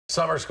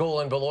Summer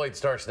school in Beloit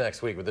starts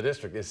next week, but the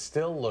district is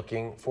still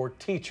looking for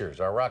teachers.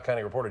 Our Rock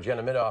County reporter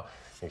Jenna Middaugh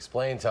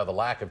explains how the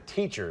lack of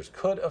teachers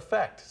could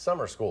affect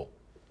summer school.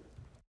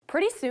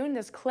 Pretty soon,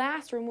 this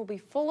classroom will be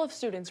full of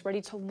students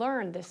ready to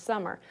learn this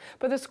summer.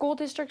 But the School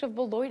District of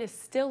Beloit is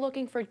still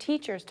looking for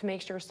teachers to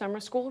make sure summer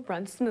school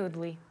runs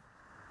smoothly.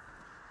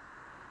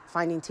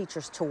 Finding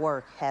teachers to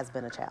work has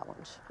been a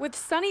challenge. With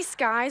sunny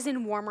skies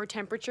and warmer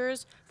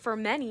temperatures, for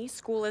many,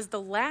 school is the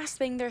last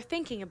thing they're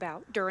thinking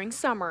about during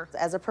summer.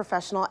 As a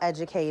professional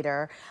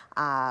educator,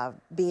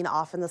 being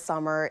off in the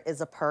summer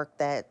is a perk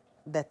that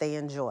they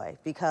enjoy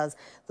because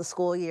the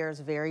school year is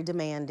very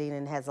demanding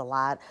and has a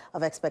lot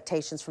of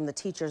expectations from the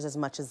teachers as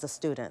much as the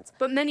students.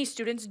 But many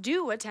students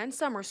do attend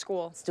summer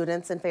school.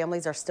 Students and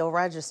families are still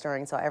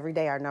registering, so every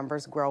day our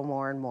numbers grow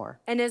more and more.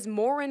 And as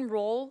more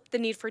enroll, the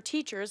need for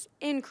teachers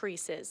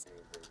increases.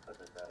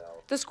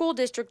 The School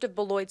District of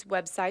Beloit's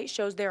website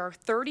shows there are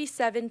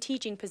 37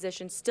 teaching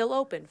positions still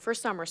open for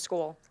summer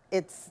school.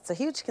 It's a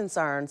huge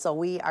concern, so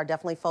we are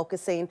definitely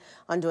focusing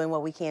on doing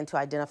what we can to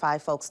identify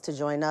folks to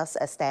join us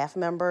as staff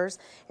members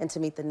and to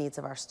meet the needs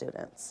of our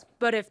students.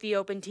 But if the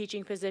open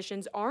teaching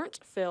positions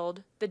aren't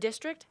filled, the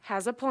district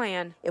has a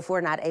plan. If we're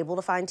not able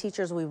to find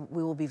teachers, we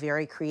will be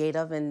very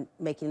creative in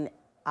making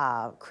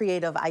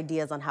creative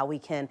ideas on how we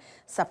can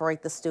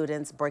separate the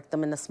students, break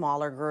them into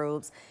smaller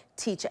groups,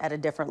 teach at a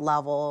different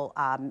level,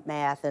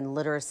 math and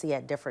literacy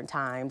at different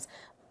times.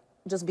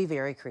 Just be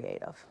very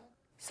creative.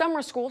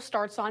 Summer school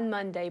starts on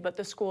Monday, but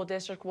the school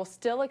district will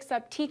still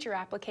accept teacher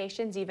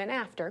applications even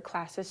after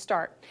classes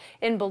start.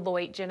 In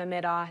Beloit, Jenna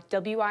Middaugh,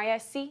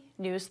 WISC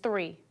News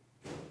 3.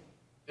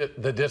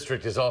 The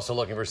district is also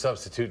looking for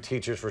substitute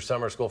teachers for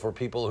summer school for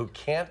people who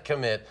can't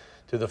commit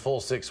to the full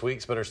 6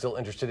 weeks but are still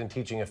interested in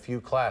teaching a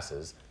few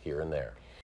classes here and there.